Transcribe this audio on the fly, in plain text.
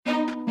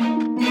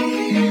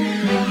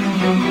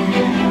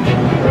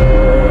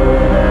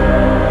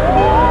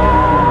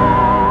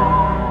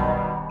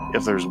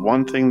If there's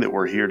one thing that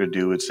we're here to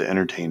do, it's to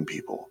entertain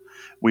people.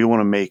 We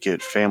want to make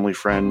it family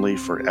friendly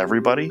for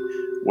everybody,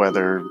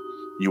 whether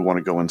you want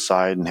to go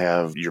inside and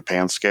have your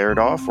pants scared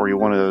off, or you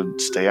want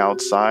to stay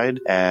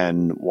outside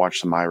and watch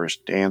some Irish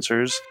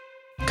dancers.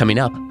 Coming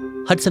up,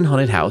 Hudson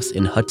Haunted House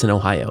in Hudson,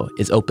 Ohio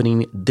is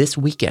opening this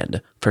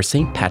weekend for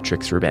St.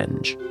 Patrick's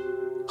Revenge.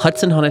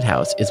 Hudson Haunted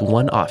House is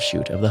one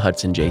offshoot of the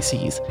Hudson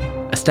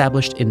JCs,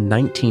 established in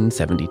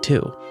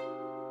 1972.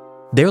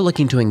 They're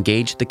looking to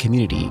engage the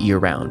community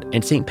year-round,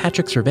 and St.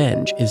 Patrick's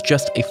Revenge is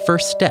just a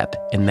first step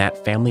in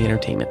that family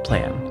entertainment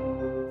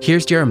plan.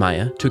 Here's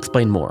Jeremiah to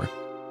explain more.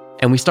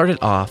 And we started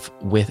off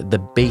with the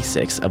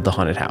basics of the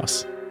haunted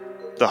house.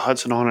 The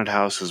Hudson Haunted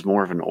House is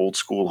more of an old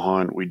school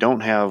haunt. We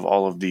don't have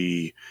all of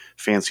the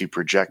fancy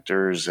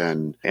projectors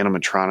and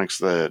animatronics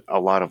that a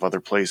lot of other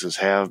places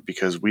have,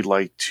 because we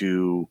like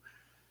to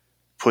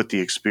put the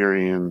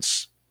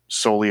experience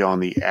solely on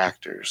the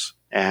actors.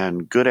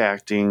 And good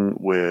acting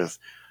with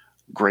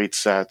great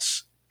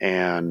sets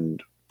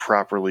and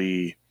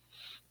properly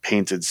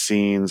painted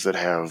scenes that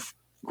have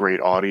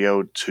great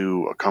audio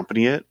to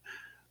accompany it.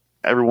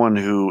 Everyone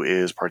who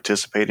is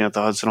participating at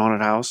the Hudson Haunted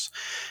House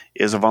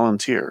is a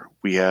volunteer.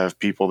 We have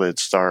people that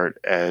start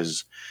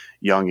as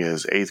young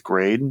as 8th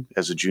grade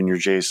as a junior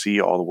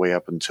JC, all the way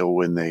up until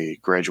when they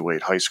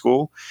graduate high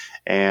school.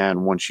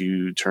 And once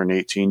you turn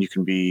 18, you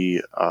can be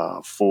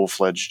a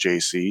full-fledged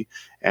JC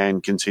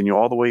and continue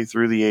all the way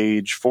through the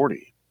age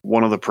 40.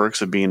 One of the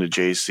perks of being a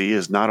JC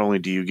is not only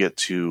do you get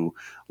to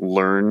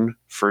learn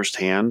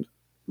firsthand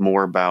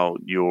more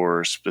about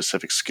your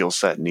specific skill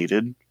set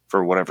needed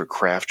for whatever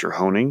craft you're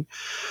honing,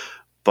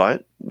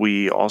 but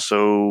we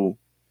also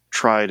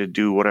try to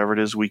do whatever it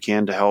is we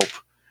can to help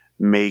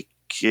make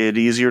it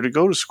easier to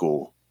go to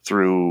school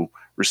through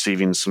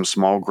receiving some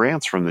small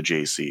grants from the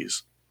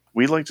JCs.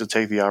 We'd like to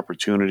take the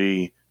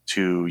opportunity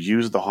to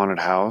use the haunted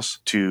house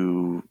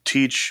to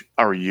teach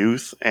our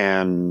youth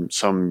and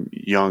some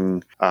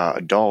young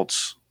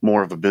adults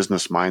more of a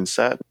business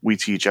mindset. We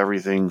teach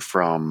everything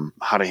from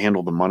how to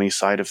handle the money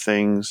side of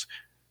things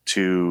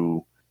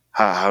to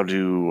how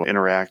to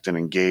interact and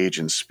engage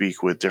and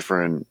speak with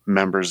different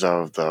members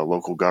of the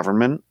local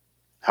government,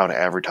 how to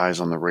advertise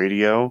on the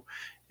radio,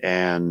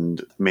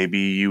 and maybe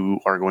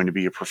you are going to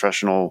be a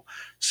professional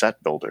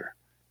set builder.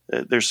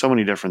 There's so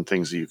many different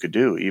things that you could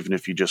do, even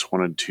if you just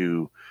wanted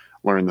to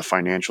learn the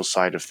financial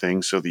side of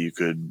things so that you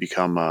could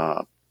become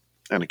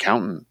an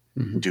accountant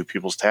and do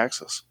people's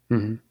taxes.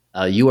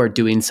 You are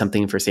doing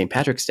something for St.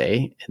 Patrick's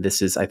Day.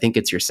 This is, I think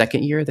it's your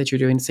second year that you're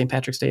doing the St.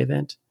 Patrick's Day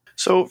event.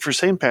 So for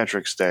St.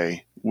 Patrick's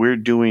Day, we're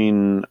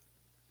doing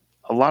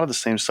a lot of the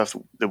same stuff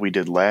that we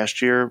did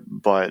last year,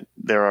 but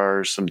there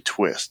are some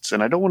twists.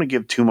 And I don't want to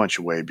give too much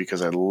away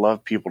because I'd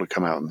love people to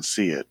come out and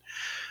see it.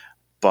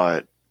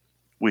 But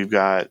we've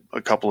got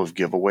a couple of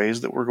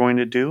giveaways that we're going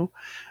to do.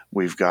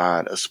 We've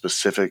got a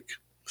specific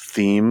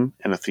theme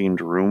and a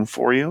themed room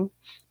for you.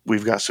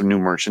 We've got some new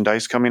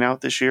merchandise coming out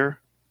this year.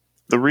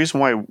 The reason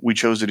why we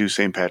chose to do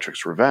St.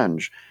 Patrick's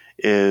Revenge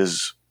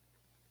is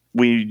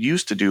we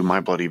used to do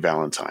My Bloody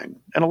Valentine,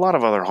 and a lot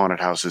of other haunted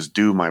houses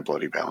do My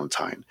Bloody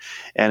Valentine.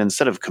 And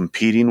instead of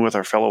competing with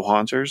our fellow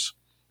haunters,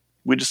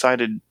 we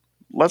decided,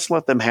 let's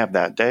let them have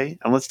that day,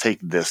 and let's take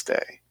this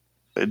day.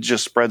 It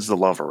just spreads the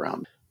love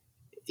around.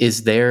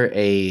 Is there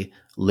a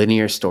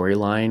linear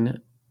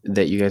storyline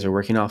that you guys are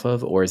working off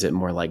of, or is it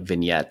more like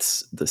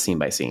vignettes, the scene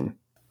by scene?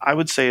 I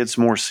would say it's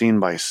more scene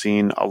by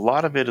scene. A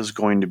lot of it is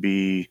going to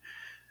be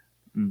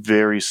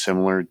very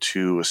similar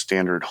to a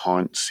standard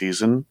haunt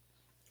season,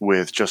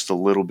 with just a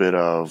little bit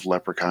of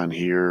leprechaun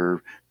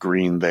here,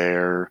 green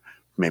there,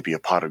 maybe a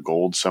pot of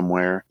gold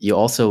somewhere. You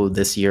also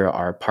this year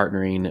are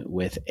partnering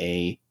with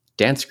a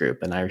dance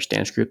group, an Irish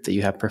dance group that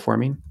you have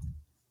performing?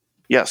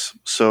 Yes.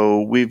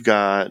 So we've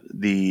got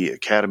the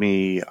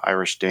Academy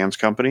Irish Dance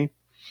Company.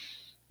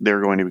 They're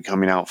going to be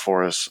coming out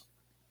for us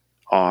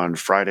on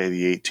Friday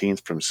the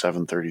 18th from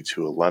 7:30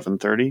 to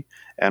 11:30,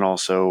 and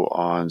also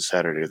on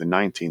Saturday the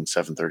 19th,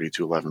 7:30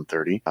 to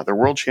 11:30. They're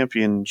World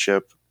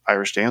Championship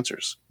Irish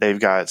dancers. They've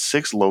got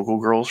 6 local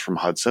girls from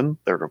Hudson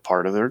that are a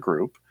part of their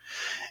group,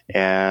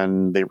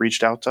 and they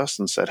reached out to us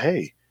and said,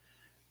 hey,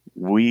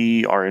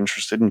 we are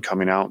interested in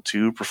coming out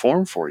to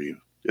perform for you.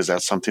 Is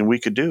that something we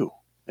could do?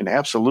 And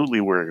absolutely,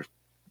 we're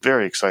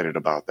very excited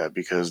about that,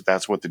 because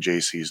that's what the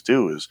JCs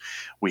do, is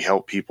we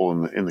help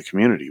people in the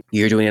community.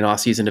 You're doing an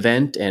off-season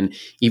event, and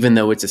even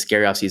though it's a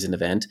scary off-season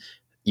event,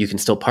 you can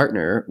still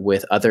partner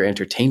with other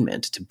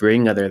entertainment to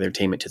bring other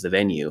entertainment to the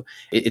venue.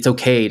 It's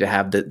okay to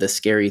have the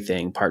scary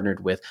thing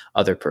partnered with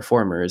other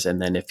performers.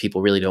 And then if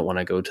people really don't want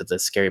to go to the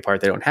scary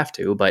part, they don't have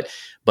to. But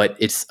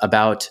it's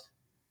about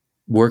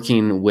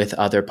working with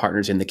other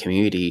partners in the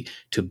community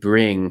to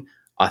bring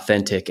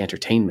authentic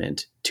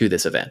entertainment to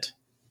this event.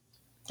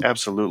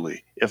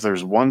 Absolutely. If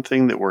there's one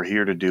thing that we're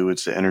here to do,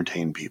 it's to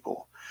entertain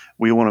people.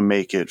 We want to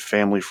make it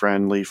family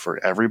friendly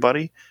for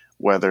everybody,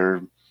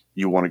 whether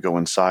you want to go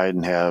inside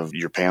and have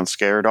your pants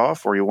scared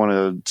off, or you want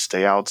to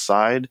stay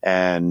outside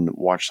and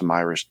watch some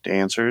Irish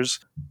dancers.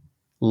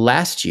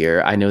 Last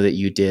year, I know that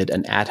you did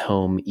an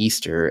at-home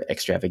Easter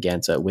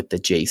extravaganza with the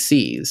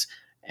JCs.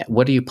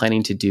 What are you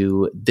planning to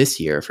do this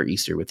year for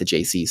Easter with the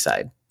JC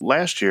side?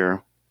 Last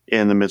year,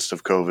 in the midst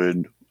of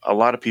COVID, a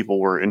lot of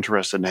people were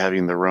interested in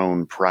having their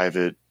own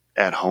private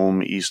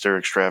at-home Easter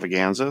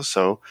extravaganza.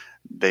 So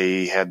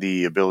they had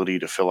the ability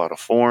to fill out a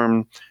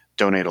form,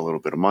 donate a little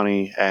bit of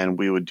money, and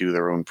we would do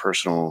their own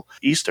personal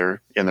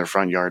Easter in their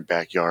front yard,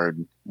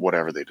 backyard,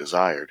 whatever they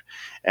desired.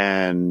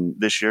 And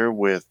this year,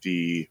 with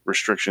the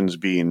restrictions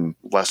being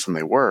less than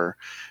they were,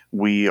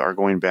 we are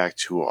going back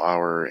to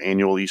our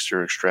annual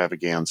Easter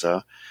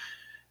extravaganza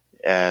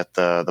at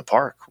the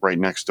park right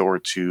next door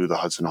to the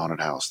Hudson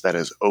Haunted House. That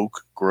is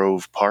Oak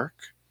Grove Park,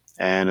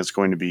 and it's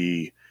going to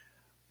be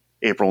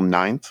April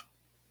 9th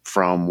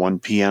from 1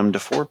 p.m. to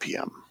 4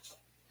 p.m.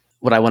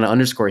 What I want to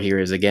underscore here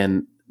is,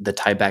 again, the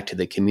tie back to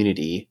the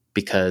community,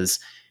 because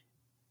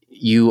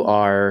you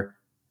are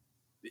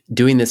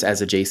doing this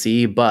as a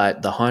JC,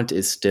 but the haunt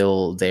is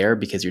still there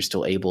because you're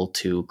still able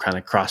to kind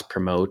of cross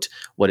promote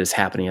what is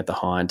happening at the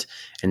haunt.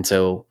 And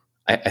so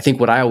I think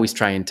what I always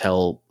try and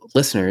tell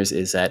listeners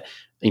is that,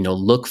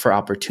 look for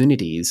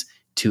opportunities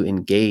to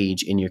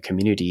engage in your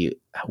community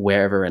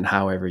wherever and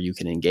however you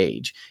can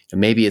engage.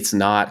 And maybe it's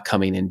not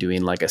coming and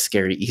doing like a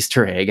scary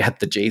Easter egg at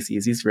the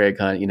JC's Easter egg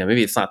hunt.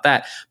 Maybe it's not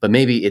that, but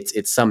maybe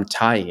it's some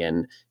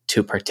tie-in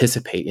to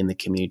participate in the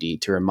community,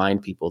 to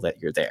remind people that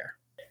you're there.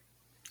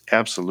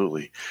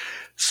 Absolutely.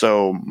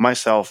 So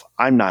myself,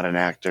 I'm not an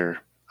actor.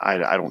 I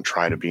don't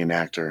try to be an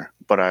actor,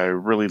 but I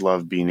really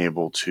love being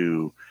able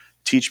to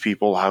teach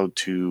people how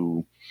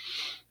to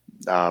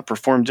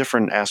perform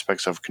different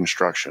aspects of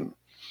construction.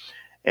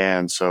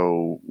 And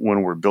so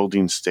when we're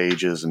building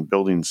stages and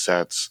building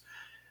sets,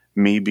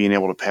 me being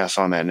able to pass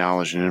on that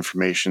knowledge and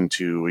information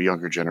to a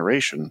younger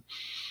generation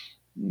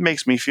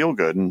makes me feel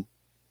good and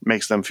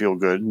makes them feel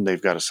good. And they've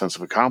got a sense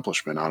of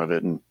accomplishment out of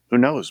it. And who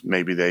knows,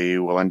 maybe they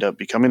will end up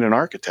becoming an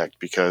architect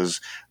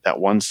because that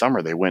one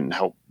summer they went and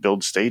helped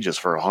build stages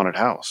for a haunted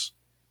house.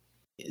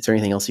 Is there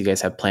anything else you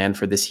guys have planned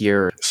for this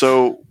year?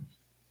 So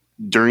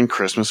during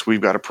Christmas, we've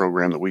got a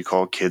program that we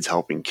call Kids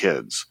Helping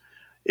Kids.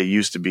 It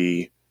used to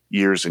be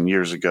years and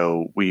years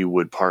ago, we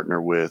would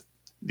partner with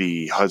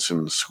the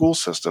Hudson school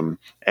system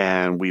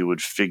and we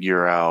would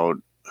figure out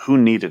who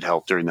needed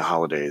help during the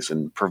holidays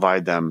and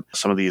provide them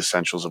some of the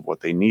essentials of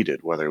what they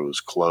needed, whether it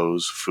was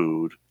clothes,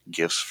 food,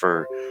 gifts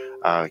for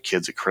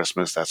kids at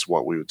Christmas. That's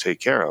what we would take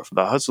care of.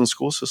 The Hudson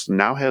school system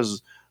now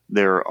has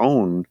their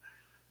own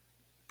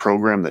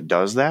program that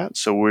does that.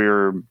 So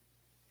we're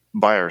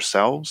by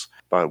ourselves,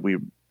 but we,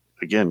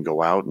 again,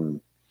 go out and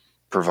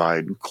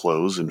provide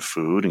clothes and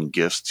food and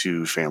gifts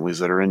to families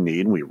that are in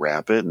need, and we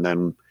wrap it, and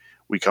then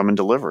we come and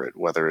deliver it,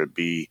 whether it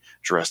be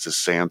dressed as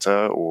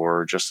Santa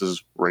or just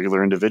as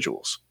regular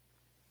individuals.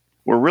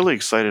 We're really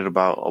excited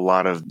about a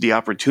lot of the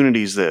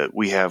opportunities that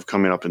we have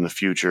coming up in the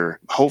future.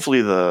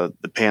 Hopefully the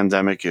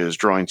pandemic is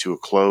drawing to a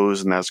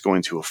close, and that's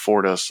going to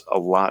afford us a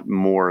lot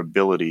more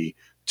ability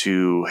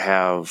to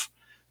have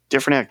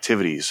different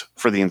activities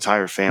for the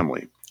entire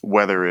family,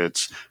 whether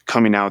it's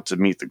coming out to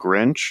meet the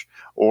Grinch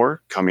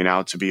or coming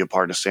out to be a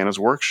part of Santa's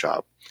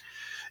workshop.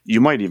 You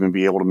might even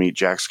be able to meet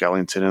Jack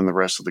Skellington and the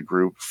rest of the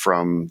group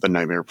from The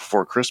Nightmare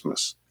Before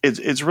Christmas.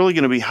 It's really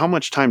going to be, how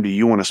much time do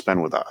you want to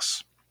spend with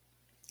us?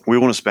 We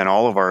want to spend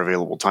all of our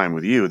available time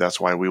with you.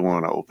 That's why we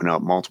want to open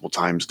up multiple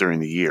times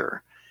during the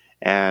year.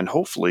 And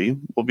hopefully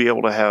we'll be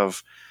able to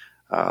have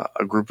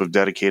a group of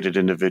dedicated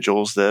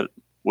individuals that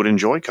would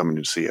enjoy coming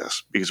to see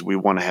us, because we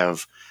want to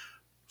have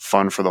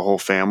fun for the whole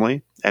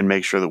family and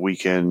make sure that we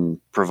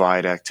can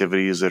provide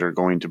activities that are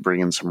going to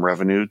bring in some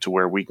revenue to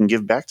where we can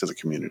give back to the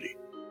community.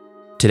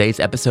 Today's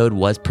episode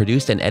was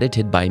produced and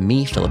edited by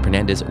me, Philip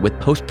Hernandez, with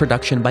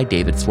post-production by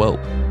David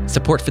Swope.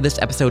 Support for this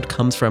episode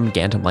comes from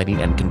Gantom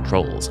Lighting and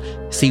Controls.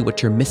 See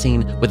what you're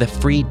missing with a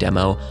free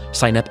demo.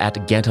 Sign up at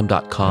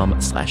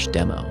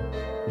gantom.com/demo.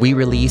 We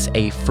release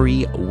a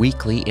free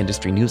weekly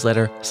industry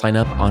newsletter. Sign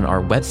up on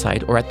our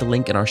website or at the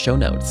link in our show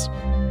notes.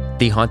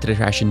 The Haunted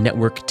Attraction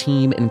Network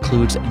team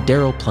includes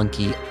Daryl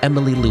Plunkey,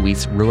 Emily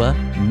Louise Rua,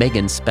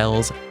 Megan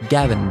Spells,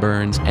 Gavin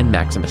Burns, and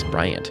Maximus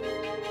Bryant.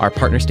 Our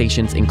partner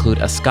stations include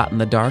A Scott in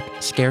the Dark,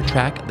 Scare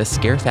Track, The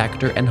Scare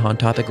Factor, and Haunt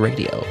Topic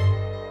Radio.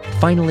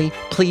 Finally,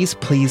 please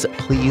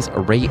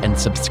rate and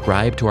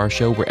subscribe to our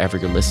show wherever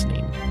you're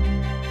listening.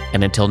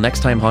 And until next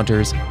time,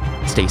 Haunters,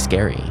 stay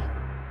scary.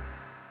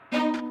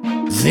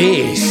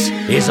 This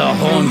is a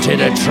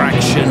Haunted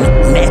Attraction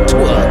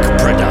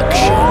Network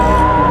production.